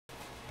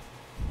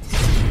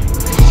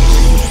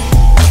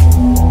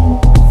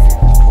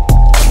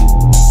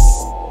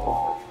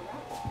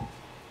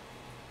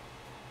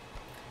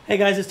Hey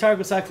guys, it's Tarek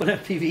with Cyclone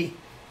FPV.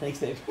 Thanks,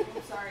 Dave.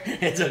 I'm sorry.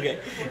 It's okay.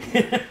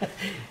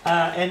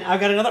 And I've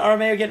got another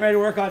RMA we're getting ready to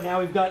work on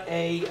now. We've got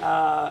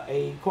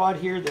a quad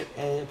here that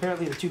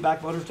apparently the two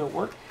back motors don't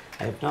work.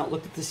 I have not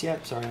looked at this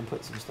yet. Sorry, I'm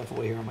putting some stuff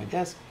away here on my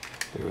desk.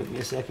 Bear with me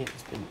a second.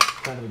 It's been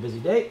kind of a busy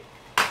day.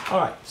 All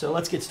right, so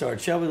let's get started,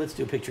 shall we? Let's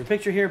do a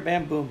picture here.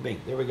 Bam, boom,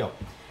 bing. There we go.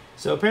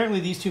 So apparently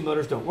these two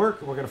motors don't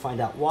work. We're going to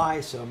find out why.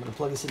 So I'm going to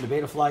plug this into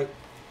Betaflight,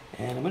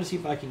 and I'm going to see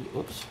if I can.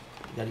 Whoops,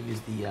 got to use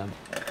the.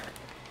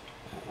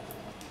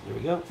 There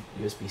we go,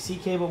 USB-C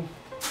cable.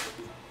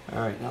 All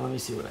right, now let me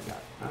see what I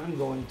got. I'm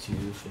going to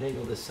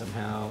finagle this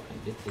somehow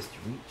and get this to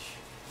reach,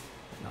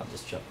 and I'll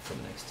just jump from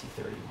an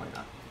XT30. Why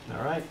not?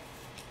 All right,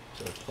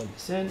 so let's plug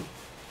this in.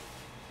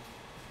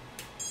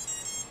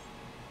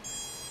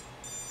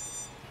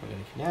 We're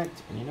going to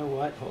connect, and you know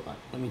what? Hold on,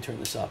 let me turn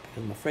this off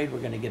because I'm afraid we're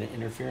going to get an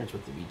interference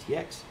with the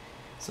VTX.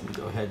 So let me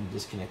go ahead and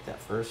disconnect that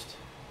first.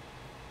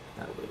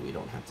 That way we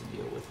don't have to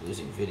deal with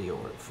losing video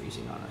or it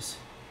freezing on us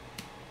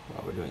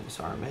while we're doing this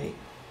RMA.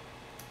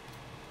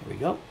 There we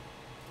go. All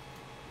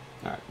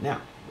right, now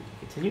we can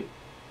continue.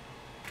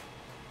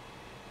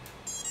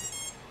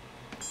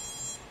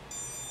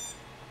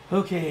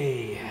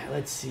 Okay,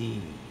 let's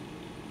see.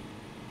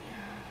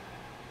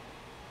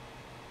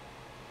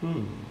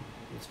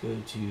 Let's go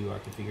to our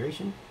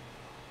configuration.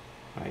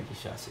 All right,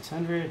 shot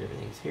 600,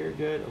 everything's here,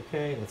 good.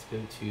 Okay, let's go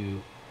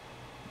to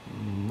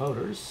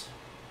motors.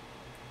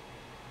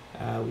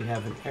 We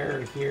have an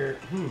error here.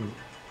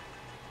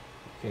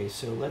 Okay,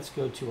 so let's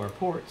go to our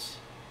ports.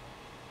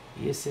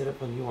 He is set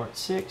up on UART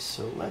 6,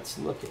 so let's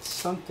look at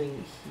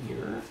something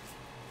here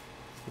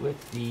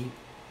with the,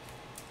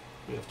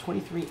 we have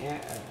 23,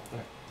 hold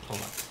on,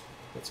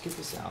 let's get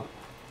this out.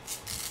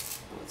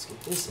 Let's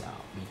get this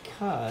out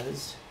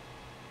because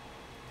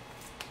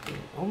it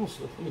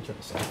almost looks, let me turn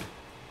this off.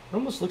 It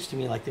almost looks to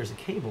me like there's a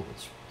cable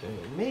that's,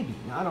 maybe,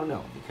 I don't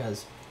know,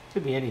 because it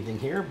could be anything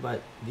here,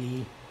 but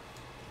the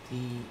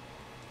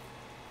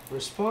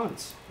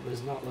response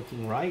was not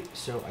looking right,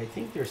 so I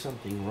think there's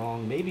something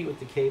wrong, maybe with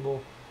the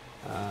cable,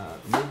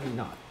 maybe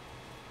not,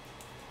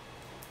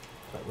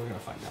 but we're gonna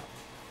find out.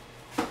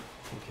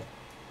 Okay,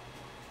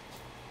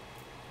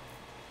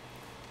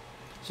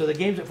 so the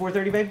game's at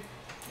 4:30, babe?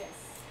 Yes.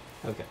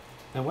 Okay,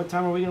 and what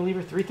time are we gonna leave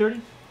her? 3:30?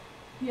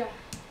 Yeah.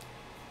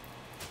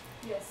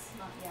 Yes,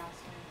 not yeah.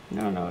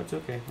 Sorry. No, it's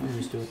okay, I'm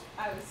used to it.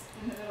 I was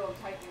in the middle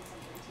of typing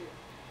something too.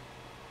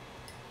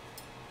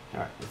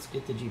 All right, let's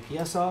get the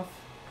GPS off.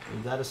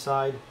 Move that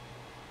aside.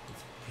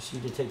 Let's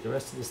proceed to take the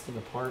rest of this thing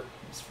apart.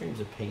 This frame's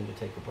a pain to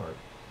take apart.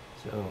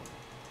 So, all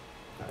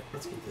right,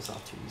 let's get this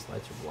off too. These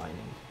lights are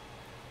blinding.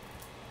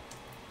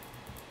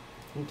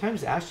 How many times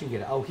does Ashton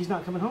get out? Oh, he's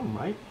not coming home,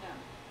 right?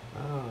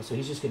 No. Oh, so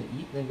he's just going to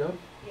eat and then go?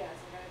 Yes,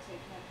 I gotta take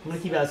him. I'm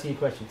going to keep asking you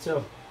questions.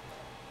 So,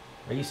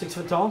 are you 6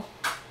 foot tall?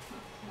 Not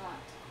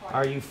quite.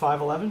 Are you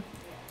 5'11"?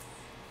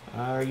 Yes.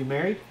 Are you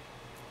married?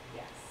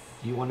 Yes.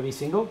 Do you want to be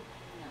single?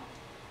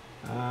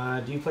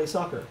 No. Do you play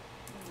soccer? No.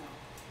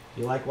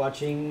 Do you like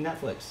watching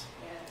Netflix?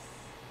 Yes.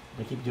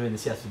 I keep doing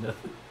this, yes or no. All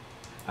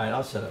right,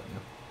 I'll shut up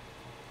now.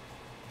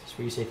 Just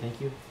where you say thank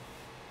you.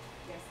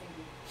 Yes, thank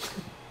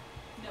you.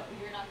 No,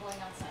 you're not going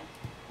outside.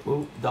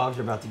 Ooh, dogs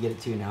are about to get it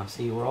too now.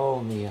 See, we're all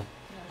in the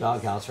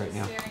doghouse right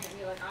now. Staring at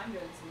me like I'm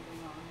doing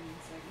something wrong, and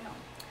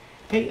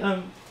it's like no.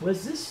 Hey,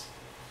 was this?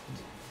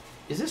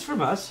 Is this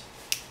from us?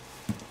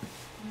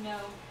 No.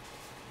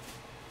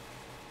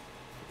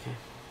 Okay.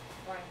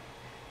 Why?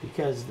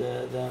 Because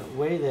the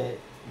way that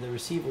the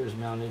receiver is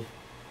mounted.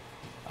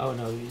 Oh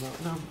no, you know,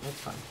 no, that's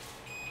fine.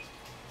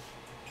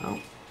 Oh,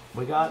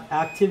 we got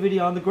activity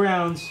on the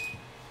grounds.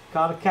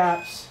 Caught a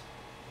caps.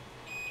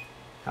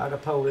 Caught a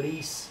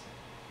police.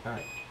 All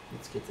right,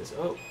 let's get this.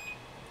 Oh,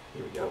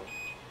 here we go.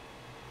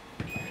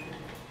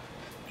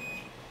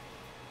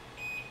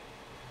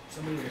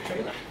 Somebody in the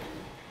trailer.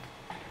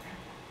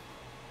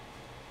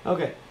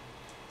 Okay,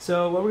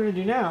 so what we're gonna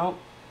do now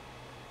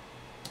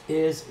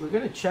is we're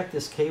gonna check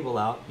this cable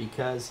out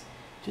because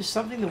just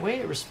something, the way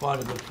it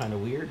responded looked kind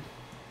of weird.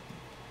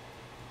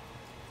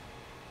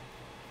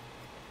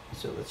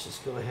 So let's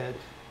just go ahead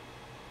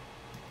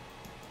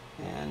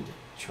and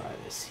try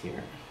this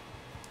here.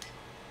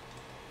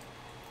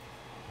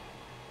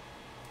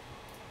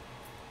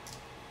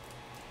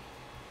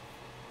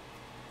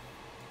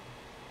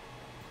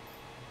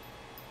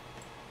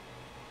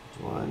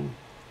 One.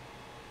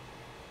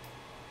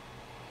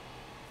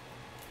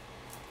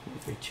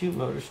 For two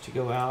motors to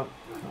go out,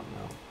 I don't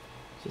know.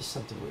 Just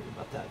something weird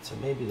about that. So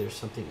maybe there's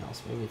something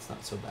else. Maybe it's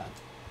not so bad.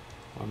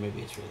 Or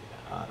maybe it's really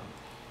bad. I don't know.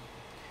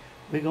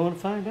 We're going to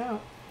find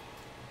out.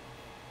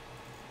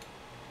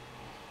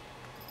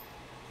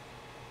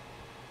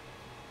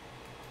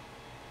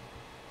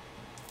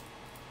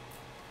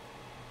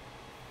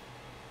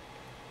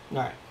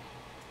 Alright.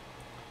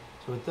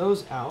 So with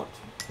those out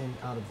and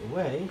out of the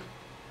way,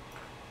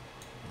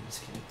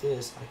 disconnect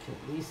this, I can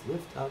at least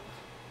lift up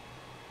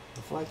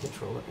the flight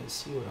controller and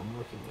see what I'm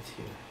working with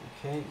here,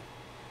 okay?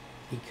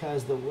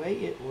 Because the way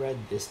it read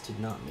this did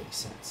not make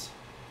sense.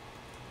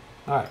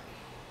 All right,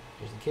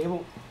 here's the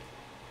cable.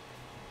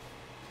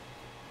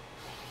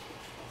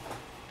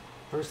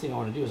 first thing I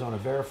want to do is I want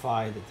to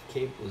verify that the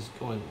cable is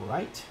going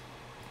right.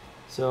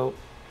 So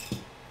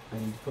I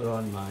need to put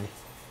on my,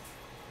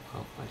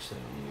 oh, actually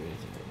I don't need to do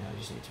anything right now. I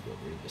just need to be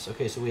able to read this.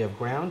 Okay, so we have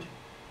ground.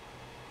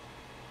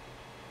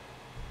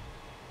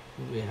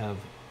 And we have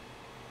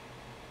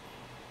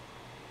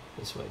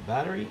this way,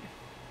 battery,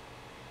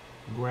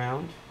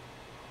 ground,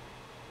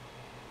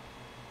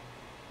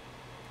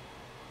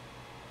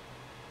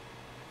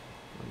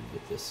 let me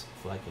get this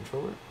flight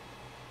controller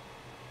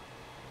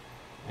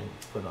and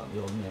put on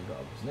the old man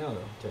goggles now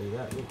though, I'll tell you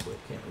that real quick,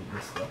 can't read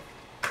this stuff.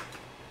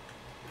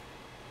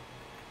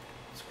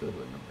 Let's go to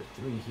number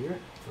 3 here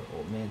for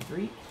old man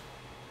 3.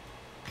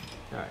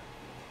 Alright,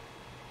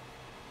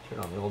 turn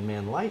on the old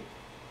man light,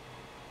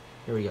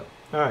 here we go.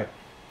 Alright,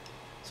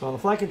 so on the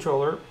flight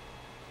controller,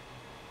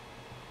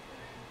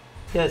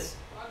 yes.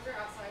 Dogs are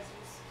outside, so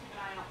just keep an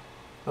eye out.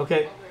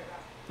 Okay. I'll be right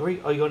back.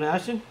 3. Oh, you going to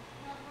Ashton?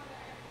 No,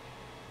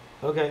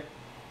 I'm going there. Okay.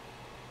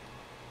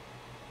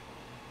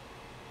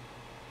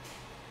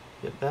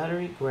 Get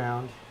battery,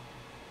 ground.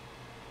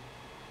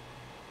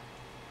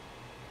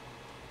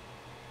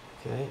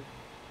 Okay.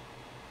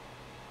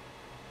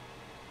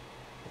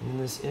 And then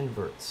this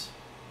inverts.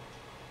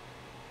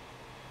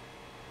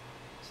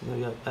 So then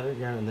we got battery,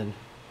 ground, and then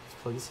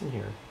let's plug this in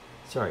here.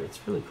 Sorry, it's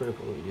really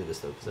critical that we do this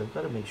though, because I've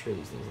got to make sure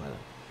these things line up.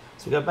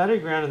 So we got battery,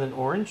 ground, and then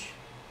orange,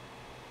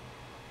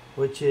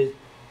 which is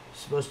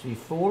supposed to be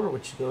 4,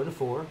 which should go to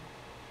 4.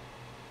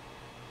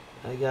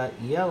 I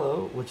got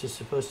yellow, which is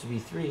supposed to be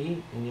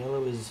 3, and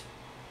yellow is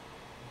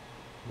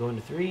going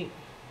to 3.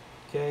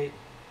 Okay.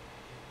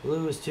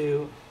 Blue is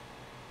 2,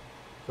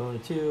 going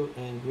to 2,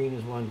 and green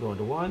is 1, going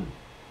to 1.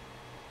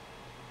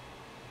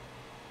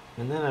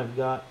 And then I've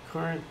got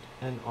current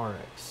and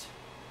RX.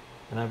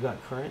 And I've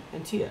got current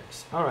and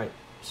TX. All right,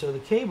 so the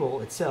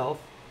cable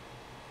itself,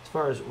 as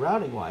far as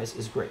routing wise,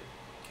 is great.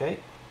 Okay,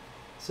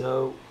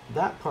 so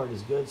that part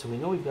is good. So we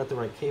know we've got the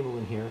right cable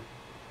in here.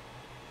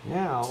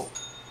 Now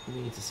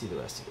we need to see the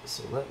rest of it.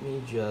 So let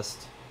me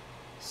just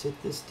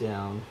sit this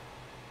down,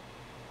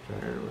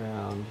 turn it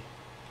around,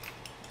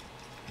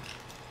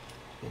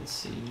 and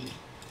see.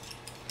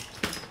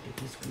 Get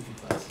these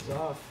goofy glasses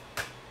off,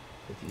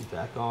 put these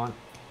back on.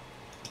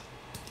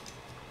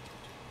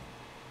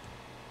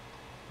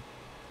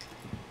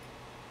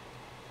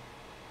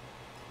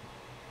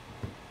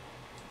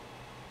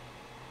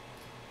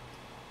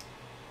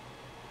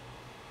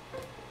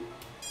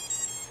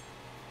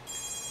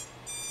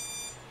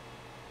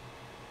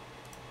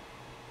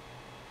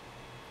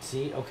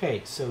 See,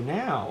 okay, so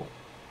now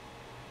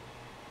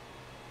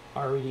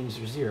our readings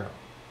are 0.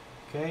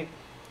 Okay.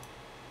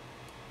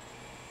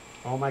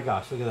 Oh my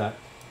gosh, look at that.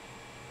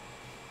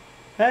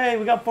 Hey,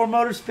 we got 4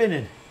 motors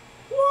spinning.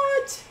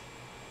 What?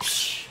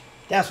 Psh,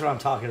 that's what I'm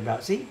talking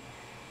about. See?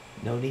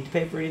 No need to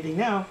pay for anything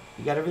now.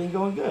 You got everything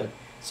going good.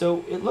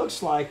 So it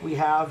looks like we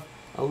have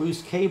a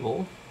loose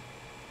cable.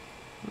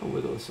 I'm gonna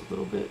wiggle this a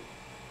little bit.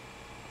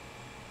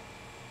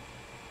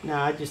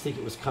 Nah, I just think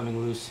it was coming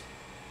loose.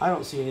 I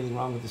don't see anything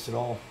wrong with this at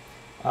all.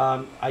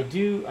 I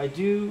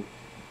do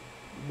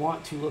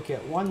want to look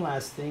at one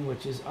last thing,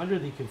 which is under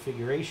the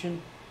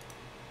configuration.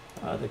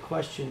 The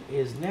question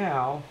is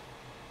now,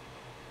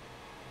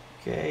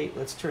 okay,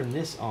 let's turn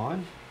this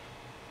on.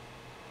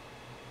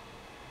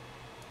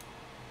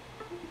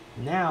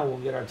 Now we'll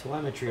get our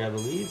telemetry, I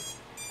believe.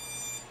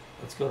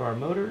 Let's go to our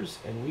motors,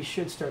 and we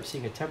should start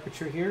seeing a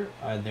temperature here.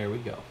 And there we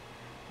go.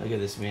 Look at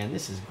this, man.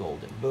 This is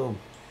golden. Boom.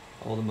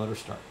 All the motors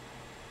start.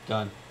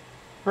 Done.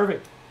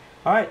 Perfect.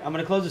 All right, I'm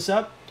going to close this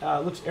up.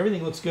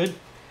 Everything looks good.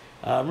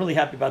 I'm really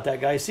happy about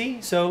that, guys.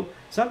 See, so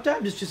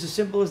sometimes it's just as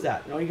simple as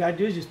that. And all you got to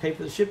do is just pay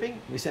for the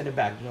shipping. We send it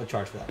back. There's no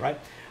charge for that, right?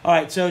 All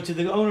right, so to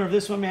the owner of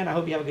this one, man, I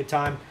hope you have a good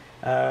time.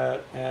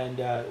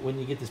 When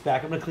you get this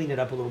back, I'm going to clean it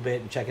up a little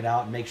bit and check it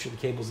out and make sure the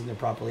cable's in there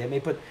properly. I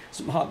may put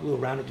some hot glue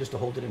around it just to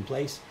hold it in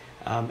place.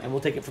 And we'll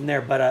take it from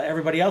there. But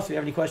everybody else, if you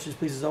have any questions,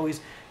 please, as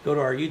always, go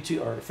to our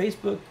YouTube or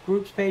Facebook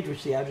groups page,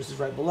 which the address is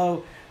right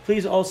below.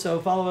 Please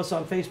also follow us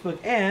on Facebook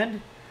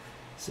and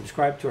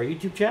subscribe to our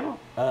YouTube channel,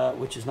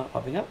 which is not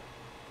popping up.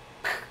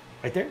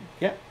 Right there?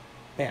 Yeah.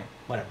 Bam.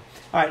 Whatever.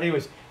 All right.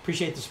 Anyways,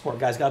 appreciate the support,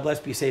 guys. God bless.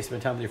 Be safe.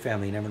 Spend time with your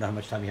family. You never know how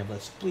much time you have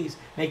left. So please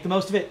make the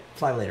most of it.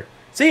 Fly later.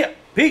 See ya.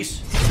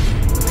 Peace.